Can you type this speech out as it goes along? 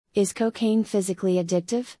Is cocaine physically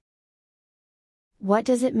addictive? What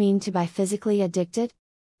does it mean to be physically addicted?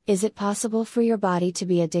 Is it possible for your body to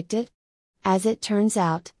be addicted? As it turns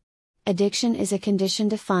out, addiction is a condition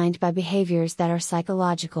defined by behaviors that are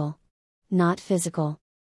psychological, not physical.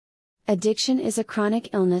 Addiction is a chronic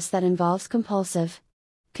illness that involves compulsive,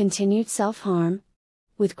 continued self-harm,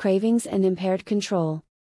 with cravings and impaired control.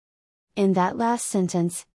 In that last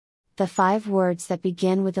sentence, the 5 words that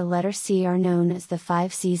begin with the letter C are known as the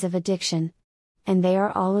 5 C's of addiction, and they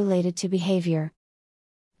are all related to behavior.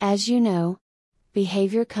 As you know,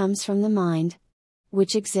 behavior comes from the mind,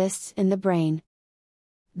 which exists in the brain.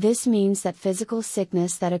 This means that physical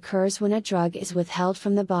sickness that occurs when a drug is withheld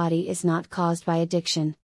from the body is not caused by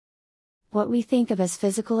addiction. What we think of as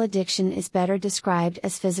physical addiction is better described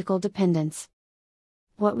as physical dependence.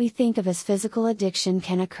 What we think of as physical addiction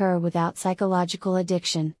can occur without psychological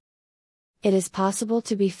addiction. It is possible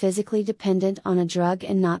to be physically dependent on a drug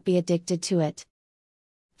and not be addicted to it.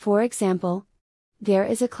 For example, there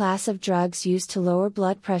is a class of drugs used to lower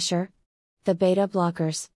blood pressure, the beta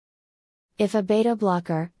blockers. If a beta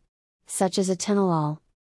blocker, such as atenolol,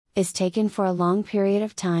 is taken for a long period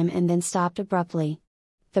of time and then stopped abruptly,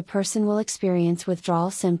 the person will experience withdrawal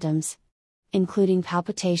symptoms, including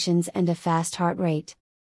palpitations and a fast heart rate.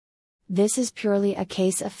 This is purely a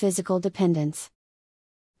case of physical dependence.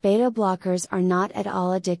 Beta blockers are not at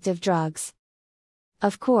all addictive drugs.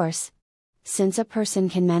 Of course, since a person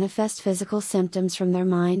can manifest physical symptoms from their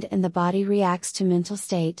mind and the body reacts to mental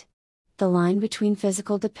state, the line between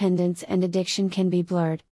physical dependence and addiction can be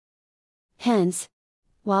blurred. Hence,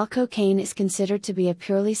 while cocaine is considered to be a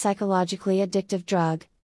purely psychologically addictive drug,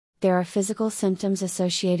 there are physical symptoms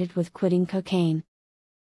associated with quitting cocaine.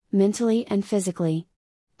 Mentally and physically,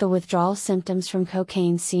 the withdrawal symptoms from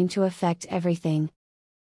cocaine seem to affect everything.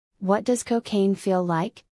 What does cocaine feel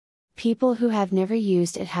like? People who have never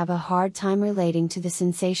used it have a hard time relating to the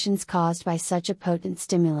sensations caused by such a potent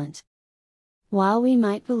stimulant. While we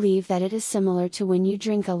might believe that it is similar to when you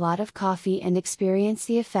drink a lot of coffee and experience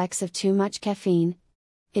the effects of too much caffeine,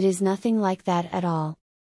 it is nothing like that at all.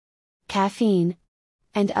 Caffeine,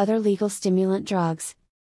 and other legal stimulant drugs,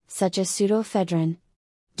 such as pseudoephedrine,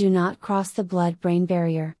 do not cross the blood-brain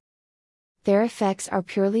barrier. Their effects are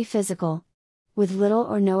purely physical, with little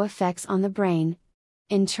or no effects on the brain,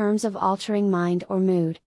 in terms of altering mind or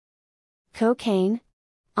mood. Cocaine,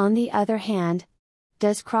 on the other hand,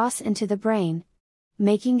 does cross into the brain,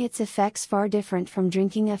 making its effects far different from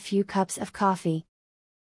drinking a few cups of coffee.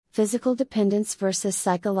 Physical dependence versus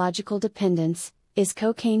psychological dependence. Is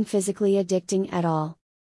cocaine physically addicting at all?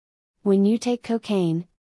 When you take cocaine,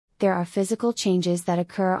 there are physical changes that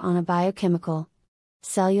occur on a biochemical,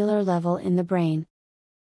 cellular level in the brain.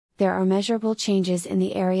 There are measurable changes in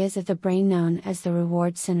the areas of the brain known as the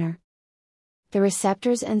reward center. The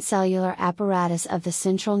receptors and cellular apparatus of the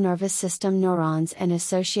central nervous system neurons and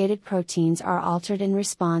associated proteins are altered in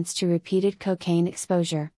response to repeated cocaine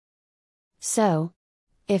exposure. So,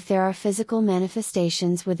 if there are physical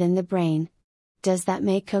manifestations within the brain, does that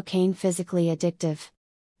make cocaine physically addictive?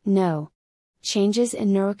 No. Changes in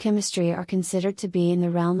neurochemistry are considered to be in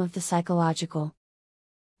the realm of the psychological.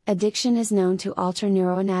 Addiction is known to alter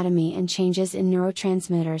neuroanatomy and changes in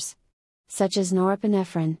neurotransmitters, such as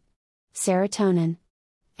norepinephrine, serotonin,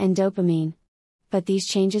 and dopamine, but these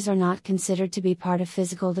changes are not considered to be part of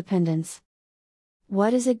physical dependence.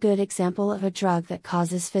 What is a good example of a drug that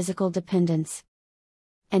causes physical dependence?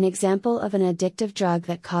 An example of an addictive drug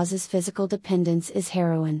that causes physical dependence is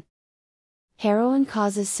heroin. Heroin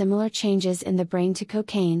causes similar changes in the brain to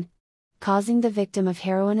cocaine, causing the victim of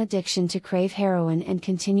heroin addiction to crave heroin and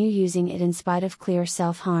continue using it in spite of clear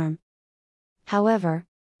self-harm. However,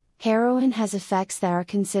 heroin has effects that are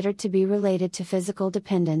considered to be related to physical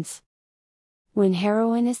dependence. When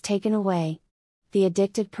heroin is taken away, the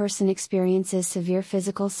addicted person experiences severe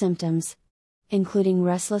physical symptoms, including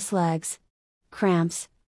restless legs, cramps,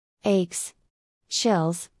 aches,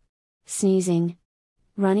 chills, sneezing,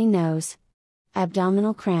 runny nose,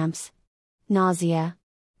 abdominal cramps, nausea,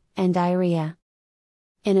 and diarrhea.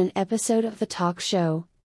 In an episode of the talk show,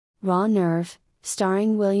 Raw Nerve,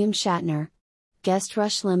 starring William Shatner, guest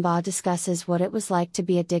Rush Limbaugh discusses what it was like to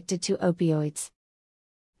be addicted to opioids.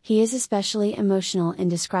 He is especially emotional in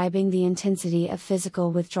describing the intensity of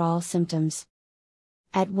physical withdrawal symptoms.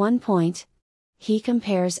 At one point, he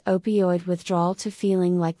compares opioid withdrawal to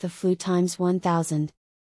feeling like the flu times 1000.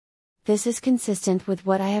 This is consistent with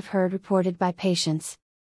what I have heard reported by patients.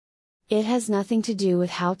 It has nothing to do with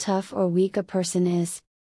how tough or weak a person is.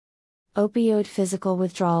 Opioid physical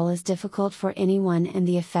withdrawal is difficult for anyone and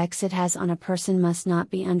the effects it has on a person must not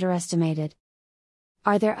be underestimated.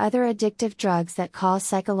 Are there other addictive drugs that cause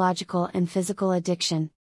psychological and physical addiction?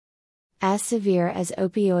 As severe as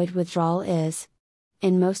opioid withdrawal is,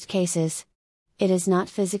 in most cases, it is not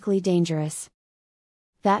physically dangerous.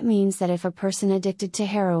 That means that if a person addicted to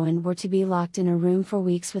heroin were to be locked in a room for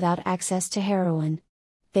weeks without access to heroin,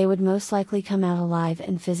 they would most likely come out alive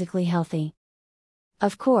and physically healthy.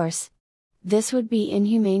 Of course, this would be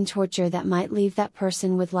inhumane torture that might leave that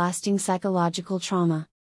person with lasting psychological trauma.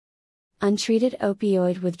 Untreated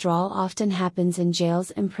opioid withdrawal often happens in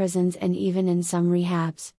jails and prisons and even in some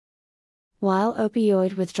rehabs. While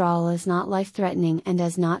opioid withdrawal is not life-threatening and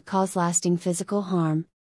does not cause lasting physical harm,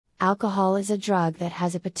 alcohol is a drug that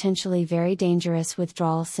has a potentially very dangerous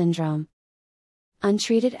withdrawal syndrome.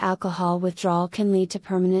 Untreated alcohol withdrawal can lead to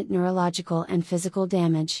permanent neurological and physical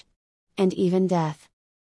damage, and even death.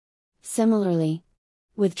 Similarly,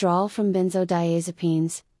 withdrawal from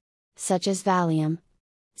benzodiazepines, such as Valium,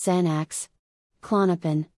 Xanax,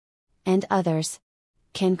 Klonopin, and others,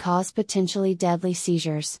 can cause potentially deadly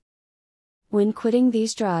seizures. When quitting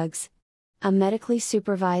these drugs, a medically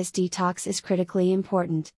supervised detox is critically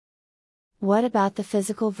important. What about the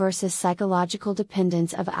physical versus psychological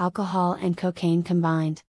dependence of alcohol and cocaine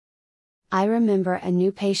combined? I remember a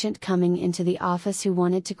new patient coming into the office who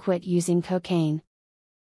wanted to quit using cocaine.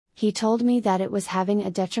 He told me that it was having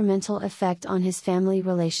a detrimental effect on his family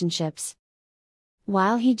relationships.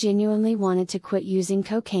 While he genuinely wanted to quit using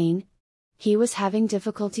cocaine, he was having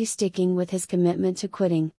difficulty sticking with his commitment to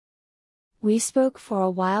quitting. We spoke for a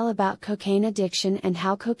while about cocaine addiction and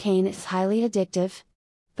how cocaine is highly addictive,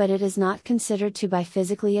 but it is not considered to be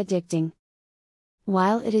physically addicting.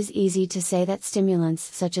 While it is easy to say that stimulants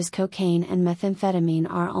such as cocaine and methamphetamine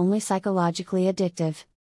are only psychologically addictive,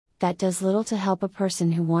 that does little to help a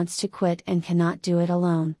person who wants to quit and cannot do it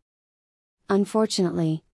alone.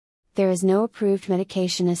 Unfortunately, there is no approved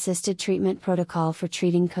medication-assisted treatment protocol for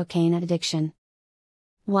treating cocaine addiction.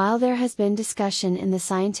 While there has been discussion in the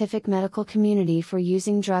scientific medical community for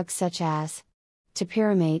using drugs such as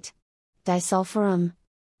topiramate, disulfiram,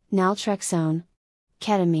 naltrexone,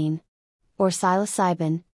 ketamine, or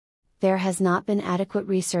psilocybin, there has not been adequate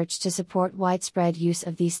research to support widespread use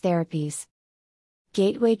of these therapies.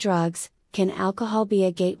 Gateway drugs: can alcohol be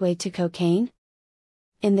a gateway to cocaine?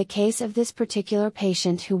 In the case of this particular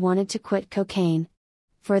patient who wanted to quit cocaine,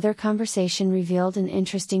 further conversation revealed an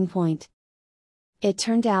interesting point. It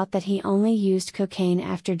turned out that he only used cocaine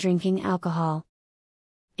after drinking alcohol.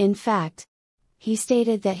 In fact, he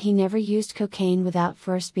stated that he never used cocaine without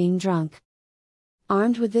first being drunk.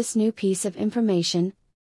 Armed with this new piece of information,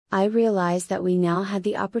 I realized that we now had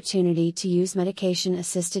the opportunity to use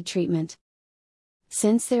medication-assisted treatment.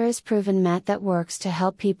 Since there is proven mat that works to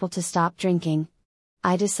help people to stop drinking,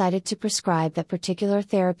 I decided to prescribe that particular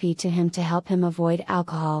therapy to him to help him avoid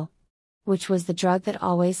alcohol, which was the drug that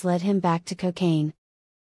always led him back to cocaine.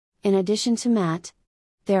 In addition to mat,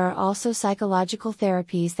 there are also psychological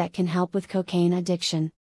therapies that can help with cocaine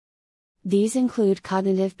addiction. These include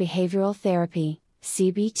cognitive behavioral therapy,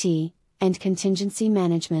 CBT, and contingency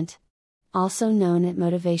management, also known as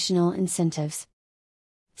motivational incentives.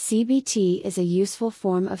 CBT is a useful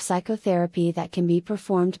form of psychotherapy that can be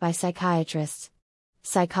performed by psychiatrists,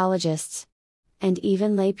 psychologists, and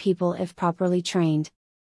even lay people if properly trained.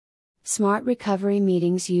 Smart Recovery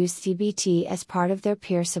Meetings use CBT as part of their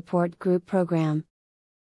peer support group program.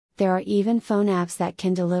 There are even phone apps that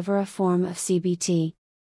can deliver a form of CBT.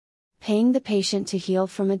 Paying the patient to heal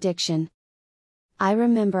from addiction. I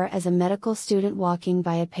remember as a medical student walking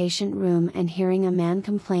by a patient room and hearing a man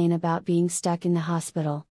complain about being stuck in the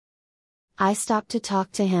hospital. I stopped to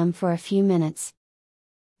talk to him for a few minutes.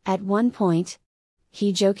 At one point,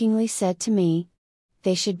 he jokingly said to me,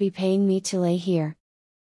 "They should be paying me to lay here."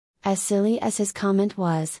 As silly as his comment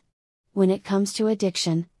was, when it comes to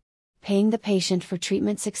addiction, paying the patient for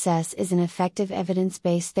treatment success is an effective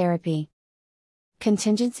evidence-based therapy.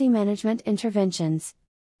 Contingency management interventions,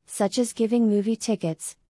 such as giving movie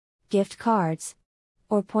tickets, gift cards,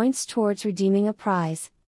 or points towards redeeming a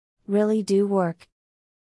prize, really do work.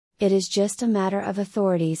 It is just a matter of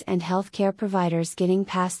authorities and healthcare providers getting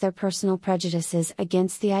past their personal prejudices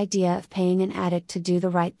against the idea of paying an addict to do the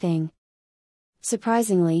right thing.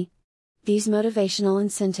 Surprisingly, these motivational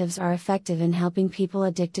incentives are effective in helping people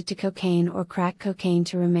addicted to cocaine or crack cocaine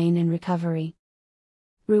to remain in recovery.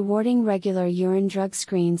 Rewarding regular urine drug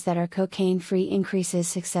screens that are cocaine-free increases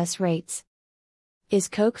success rates. Is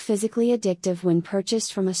coke physically addictive when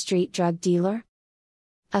purchased from a street drug dealer?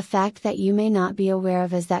 A fact that you may not be aware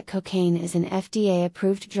of is that cocaine is an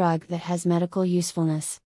FDA-approved drug that has medical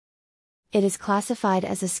usefulness. It is classified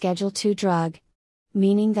as a Schedule II drug,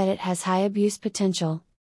 meaning that it has high abuse potential,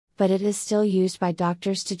 but it is still used by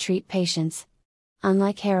doctors to treat patients,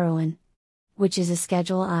 unlike heroin, which is a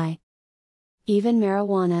Schedule I. Even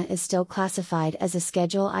marijuana is still classified as a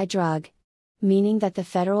Schedule I drug, meaning that the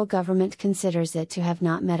federal government considers it to have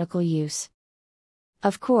not medical use.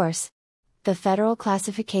 Of course, the federal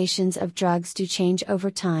classifications of drugs do change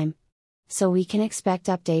over time, so we can expect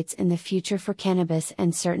updates in the future for cannabis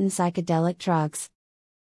and certain psychedelic drugs.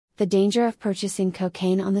 The danger of purchasing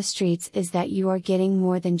cocaine on the streets is that you are getting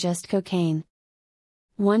more than just cocaine.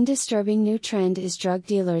 One disturbing new trend is drug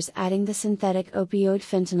dealers adding the synthetic opioid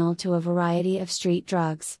fentanyl to a variety of street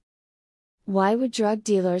drugs. Why would drug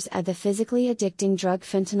dealers add the physically addicting drug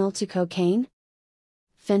fentanyl to cocaine?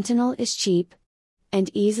 Fentanyl is cheap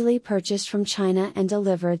and easily purchased from China and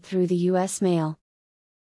delivered through the U.S. mail.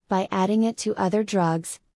 By adding it to other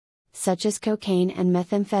drugs, such as cocaine and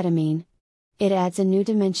methamphetamine, it adds a new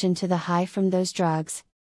dimension to the high from those drugs,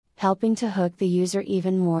 helping to hook the user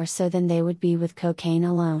even more so than they would be with cocaine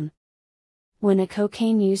alone. When a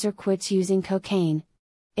cocaine user quits using cocaine,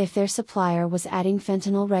 if their supplier was adding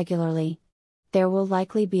fentanyl regularly, there will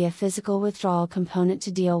likely be a physical withdrawal component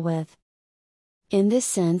to deal with. In this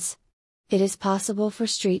sense, it is possible for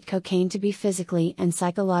street cocaine to be physically and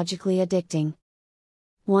psychologically addicting.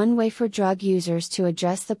 One way for drug users to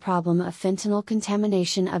address the problem of fentanyl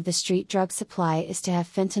contamination of the street drug supply is to have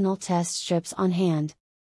fentanyl test strips on hand.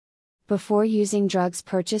 Before using drugs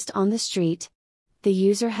purchased on the street, the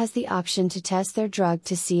user has the option to test their drug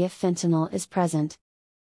to see if fentanyl is present.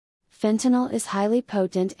 Fentanyl is highly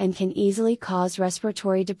potent and can easily cause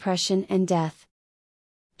respiratory depression and death.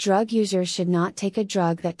 Drug users should not take a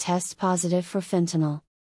drug that tests positive for fentanyl.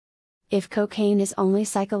 If cocaine is only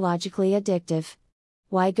psychologically addictive,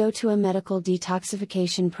 why go to a medical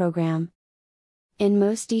detoxification program? In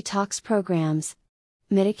most detox programs,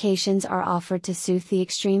 medications are offered to soothe the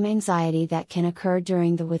extreme anxiety that can occur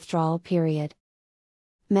during the withdrawal period.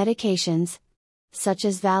 Medications, such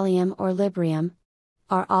as Valium or Librium,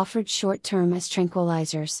 are offered short-term as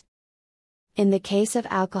tranquilizers. In the case of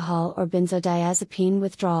alcohol or benzodiazepine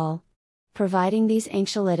withdrawal, providing these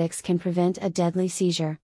anxiolytics can prevent a deadly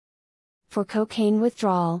seizure. For cocaine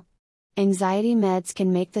withdrawal, anxiety meds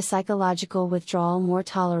can make the psychological withdrawal more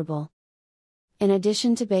tolerable. In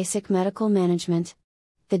addition to basic medical management,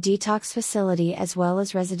 the detox facility as well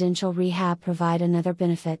as residential rehab provide another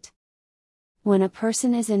benefit. When a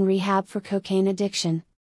person is in rehab for cocaine addiction,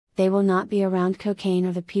 they will not be around cocaine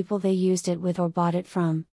or the people they used it with or bought it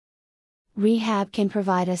from. Rehab can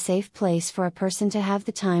provide a safe place for a person to have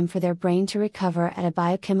the time for their brain to recover at a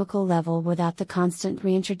biochemical level without the constant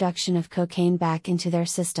reintroduction of cocaine back into their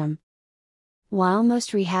system. While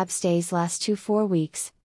most rehab stays last 2-4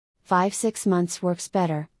 weeks, 5-6 months works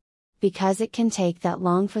better, because it can take that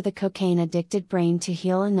long for the cocaine addicted brain to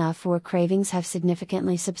heal enough where cravings have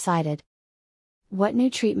significantly subsided. What new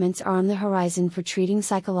treatments are on the horizon for treating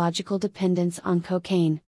psychological dependence on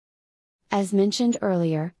cocaine? As mentioned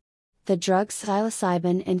earlier, the drugs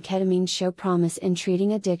psilocybin and ketamine show promise in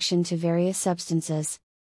treating addiction to various substances.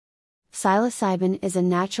 Psilocybin is a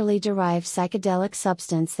naturally derived psychedelic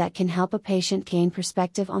substance that can help a patient gain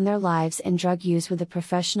perspective on their lives and drug use with the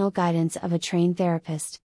professional guidance of a trained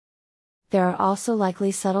therapist. There are also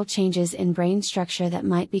likely subtle changes in brain structure that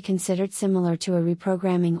might be considered similar to a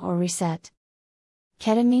reprogramming or reset.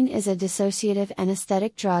 Ketamine is a dissociative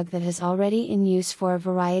anesthetic drug that is already in use for a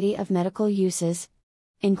variety of medical uses,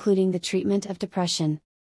 including the treatment of depression.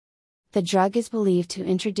 The drug is believed to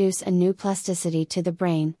introduce a new plasticity to the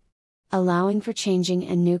brain, allowing for changing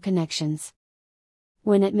and new connections.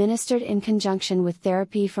 When administered in conjunction with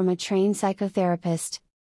therapy from a trained psychotherapist,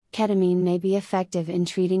 ketamine may be effective in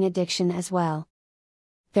treating addiction as well.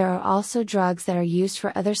 There are also drugs that are used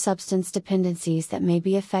for other substance dependencies that may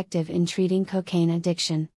be effective in treating cocaine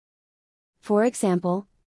addiction. For example,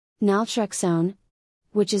 naltrexone,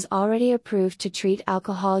 which is already approved to treat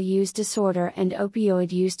alcohol use disorder and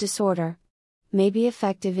opioid use disorder, may be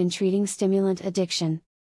effective in treating stimulant addiction.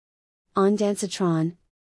 Ondansetron,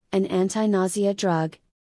 an anti-nausea drug,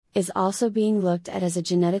 is also being looked at as a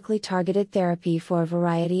genetically targeted therapy for a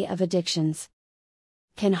variety of addictions.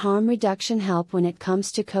 Can harm reduction help when it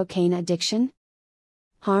comes to cocaine addiction?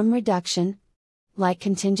 Harm reduction, like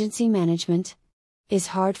contingency management, is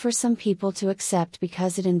hard for some people to accept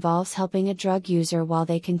because it involves helping a drug user while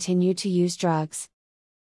they continue to use drugs.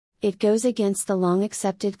 It goes against the long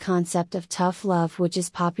accepted concept of tough love, which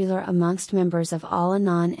is popular amongst members of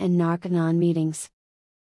Al-Anon and Narc-Anon meetings.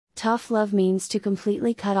 Tough love means to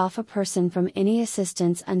completely cut off a person from any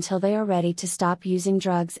assistance until they are ready to stop using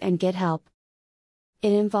drugs and get help.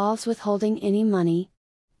 It involves withholding any money,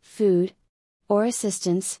 food, or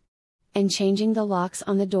assistance, and changing the locks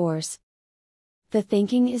on the doors. The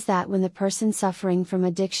thinking is that when the person suffering from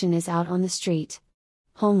addiction is out on the street,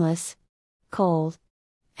 homeless, cold,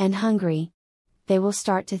 and hungry, they will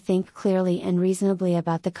start to think clearly and reasonably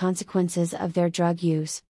about the consequences of their drug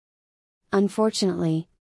use. Unfortunately,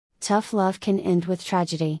 tough love can end with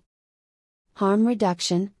tragedy. Harm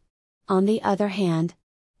reduction, on the other hand,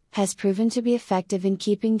 has proven to be effective in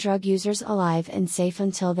keeping drug users alive and safe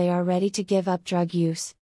until they are ready to give up drug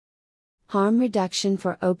use. Harm reduction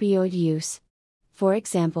for opioid use, for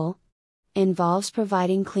example, involves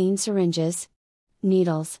providing clean syringes,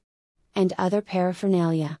 needles, and other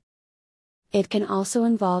paraphernalia. It can also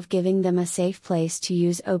involve giving them a safe place to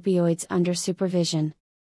use opioids under supervision.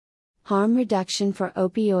 Harm reduction for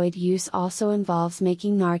opioid use also involves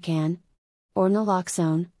making Narcan, or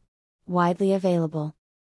naloxone, widely available.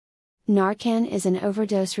 Narcan is an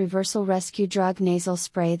overdose reversal rescue drug nasal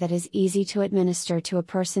spray that is easy to administer to a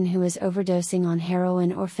person who is overdosing on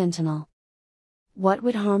heroin or fentanyl. What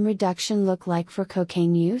would harm reduction look like for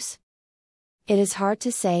cocaine use? It is hard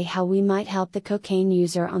to say how we might help the cocaine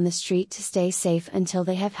user on the street to stay safe until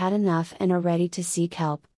they have had enough and are ready to seek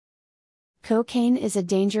help. Cocaine is a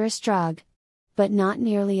dangerous drug, but not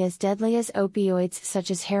nearly as deadly as opioids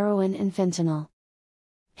such as heroin and fentanyl.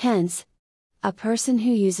 Hence, a person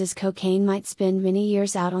who uses cocaine might spend many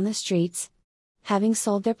years out on the streets, having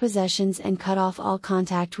sold their possessions and cut off all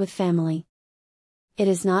contact with family. It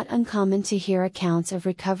is not uncommon to hear accounts of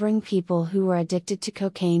recovering people who were addicted to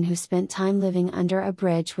cocaine who spent time living under a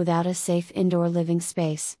bridge without a safe indoor living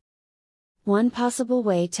space. One possible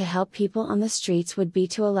way to help people on the streets would be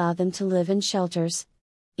to allow them to live in shelters,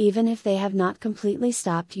 even if they have not completely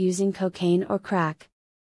stopped using cocaine or crack.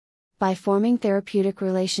 By forming therapeutic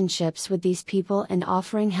relationships with these people and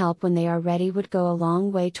offering help when they are ready would go a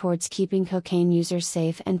long way towards keeping cocaine users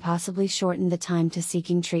safe and possibly shorten the time to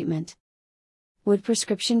seeking treatment. Would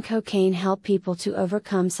prescription cocaine help people to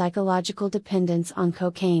overcome psychological dependence on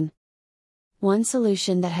cocaine? One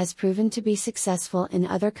solution that has proven to be successful in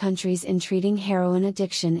other countries in treating heroin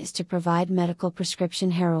addiction is to provide medical prescription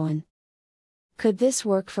heroin. Could this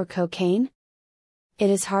work for cocaine? It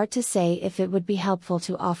is hard to say if it would be helpful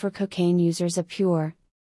to offer cocaine users a pure,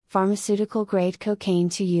 pharmaceutical-grade cocaine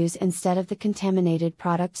to use instead of the contaminated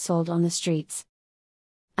product sold on the streets.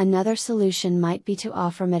 Another solution might be to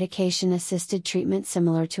offer medication-assisted treatment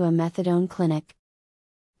similar to a methadone clinic.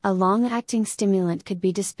 A long-acting stimulant could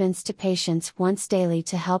be dispensed to patients once daily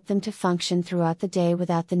to help them to function throughout the day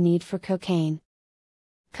without the need for cocaine.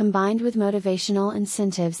 Combined with motivational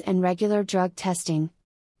incentives and regular drug testing,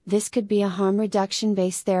 this could be a harm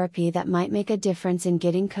reduction-based therapy that might make a difference in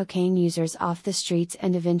getting cocaine users off the streets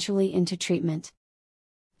and eventually into treatment.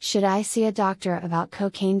 Should I see a doctor about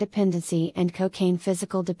cocaine dependency and cocaine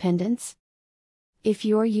physical dependence? If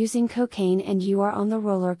you are using cocaine and you are on the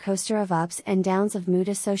roller coaster of ups and downs of mood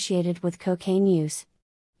associated with cocaine use,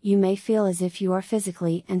 you may feel as if you are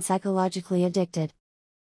physically and psychologically addicted.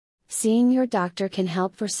 Seeing your doctor can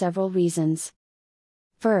help for several reasons.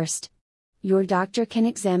 First, your doctor can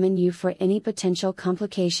examine you for any potential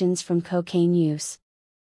complications from cocaine use.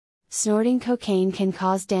 Snorting cocaine can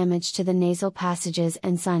cause damage to the nasal passages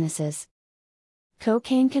and sinuses.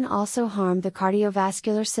 Cocaine can also harm the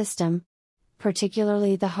cardiovascular system,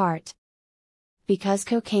 particularly the heart. Because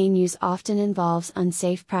cocaine use often involves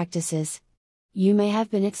unsafe practices, you may have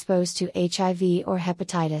been exposed to HIV or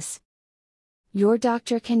hepatitis. Your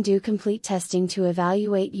doctor can do complete testing to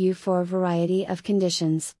evaluate you for a variety of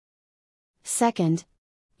conditions. Second,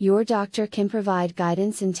 your doctor can provide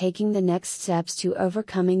guidance in taking the next steps to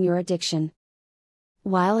overcoming your addiction.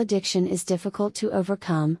 While addiction is difficult to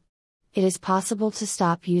overcome, it is possible to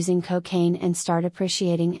stop using cocaine and start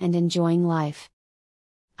appreciating and enjoying life.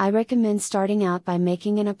 I recommend starting out by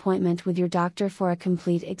making an appointment with your doctor for a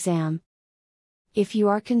complete exam. If you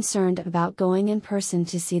are concerned about going in person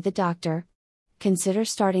to see the doctor, consider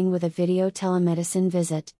starting with a video telemedicine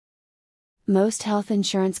visit. Most health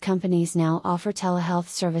insurance companies now offer telehealth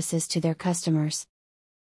services to their customers.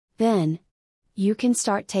 Then, you can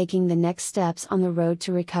start taking the next steps on the road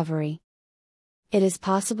to recovery. It is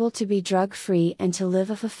possible to be drug-free and to live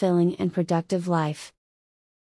a fulfilling and productive life.